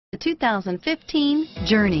The 2015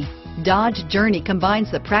 Journey. Dodge Journey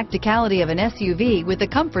combines the practicality of an SUV with the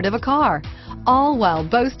comfort of a car, all while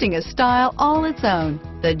boasting a style all its own.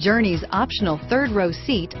 The Journey's optional third-row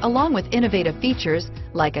seat, along with innovative features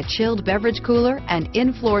like a chilled beverage cooler and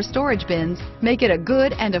in-floor storage bins, make it a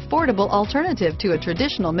good and affordable alternative to a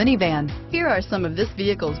traditional minivan. Here are some of this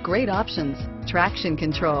vehicle's great options: traction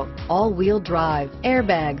control, all-wheel drive,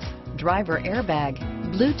 airbags, driver airbag,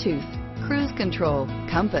 Bluetooth, cruise control,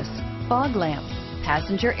 compass, fog lamps,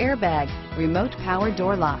 passenger airbag, remote power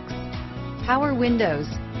door locks, power windows,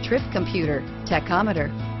 trip computer, tachometer,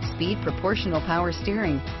 speed proportional power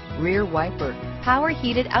steering, rear wiper, power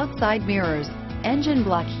heated outside mirrors, engine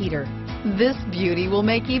block heater. This beauty will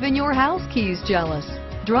make even your house keys jealous.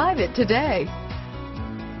 Drive it today.